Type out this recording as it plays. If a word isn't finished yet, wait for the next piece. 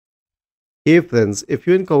Hey friends, if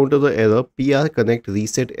you encounter the error PR connect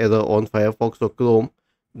reset error on Firefox or Chrome,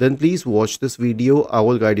 then please watch this video. I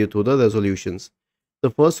will guide you through the resolutions. The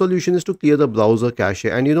first solution is to clear the browser cache.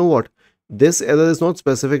 And you know what? This error is not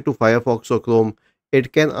specific to Firefox or Chrome.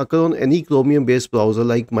 It can occur on any Chromium based browser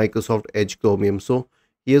like Microsoft Edge Chromium. So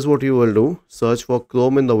here's what you will do. Search for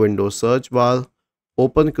Chrome in the Windows search bar,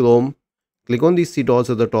 open Chrome, click on these three dots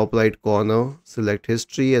at the top right corner, select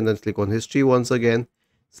history and then click on history once again.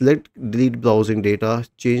 Select delete browsing data,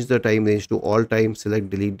 change the time range to all time, select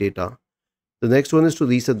delete data. The next one is to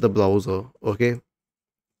reset the browser. Okay,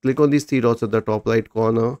 click on these three dots at the top right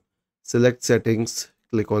corner, select settings,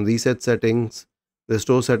 click on reset settings,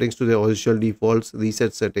 restore settings to their original defaults,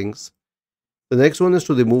 reset settings. The next one is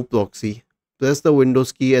to remove proxy. Press the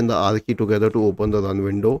Windows key and the R key together to open the run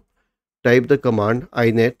window. Type the command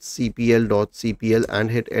inet cpl.cpl and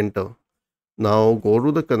hit enter. Now go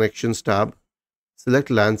to the connections tab,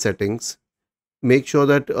 select LAN settings. Make sure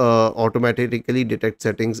that automatically detect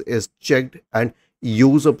settings is checked and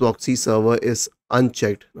use a proxy server is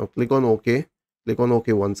unchecked. Now click on OK. Click on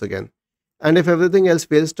OK once again. And if everything else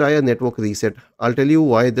fails, try a network reset. I'll tell you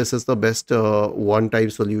why this is the best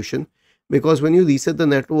one-time solution. Because when you reset the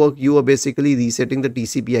network, you are basically resetting the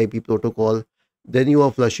TCP/IP protocol. Then you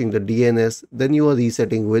are flushing the DNS. Then you are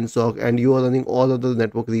resetting WinSock, and you are running all of the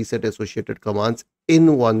network reset associated commands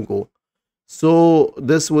in one go. So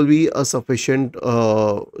this will be a sufficient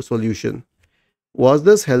solution. Was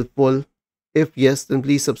this helpful? If yes, then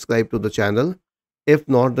please subscribe to the channel. If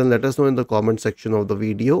not, then let us know in the comment section of the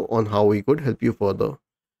video on how we could help you further.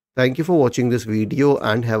 Thank you for watching this video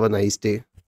and have a nice day.